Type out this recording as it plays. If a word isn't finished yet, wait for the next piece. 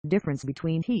Difference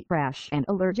between heat rash and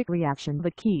allergic reaction.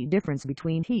 The key difference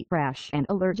between heat rash and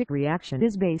allergic reaction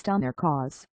is based on their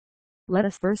cause. Let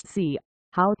us first see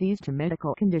how these two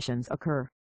medical conditions occur.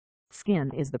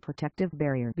 Skin is the protective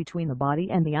barrier between the body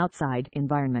and the outside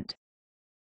environment.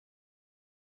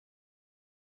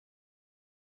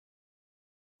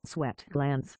 Sweat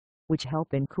glands, which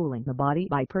help in cooling the body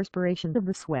by perspiration of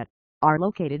the sweat, are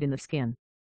located in the skin.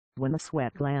 When the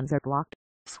sweat glands are blocked,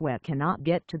 sweat cannot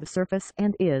get to the surface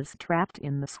and is trapped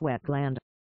in the sweat gland.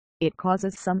 It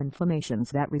causes some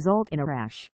inflammations that result in a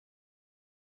rash.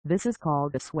 This is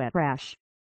called a sweat rash.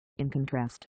 In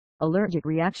contrast, allergic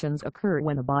reactions occur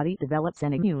when the body develops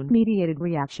an immune-mediated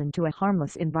reaction to a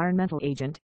harmless environmental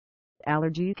agent.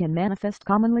 Allergy can manifest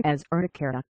commonly as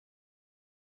urticaria.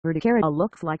 Urticaria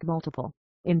looks like multiple,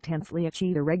 intensely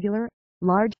itchy irregular,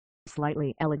 large,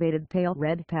 slightly elevated pale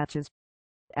red patches.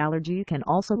 Allergy can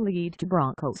also lead to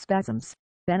bronchospasms,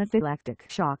 anaphylactic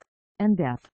shock, and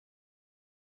death.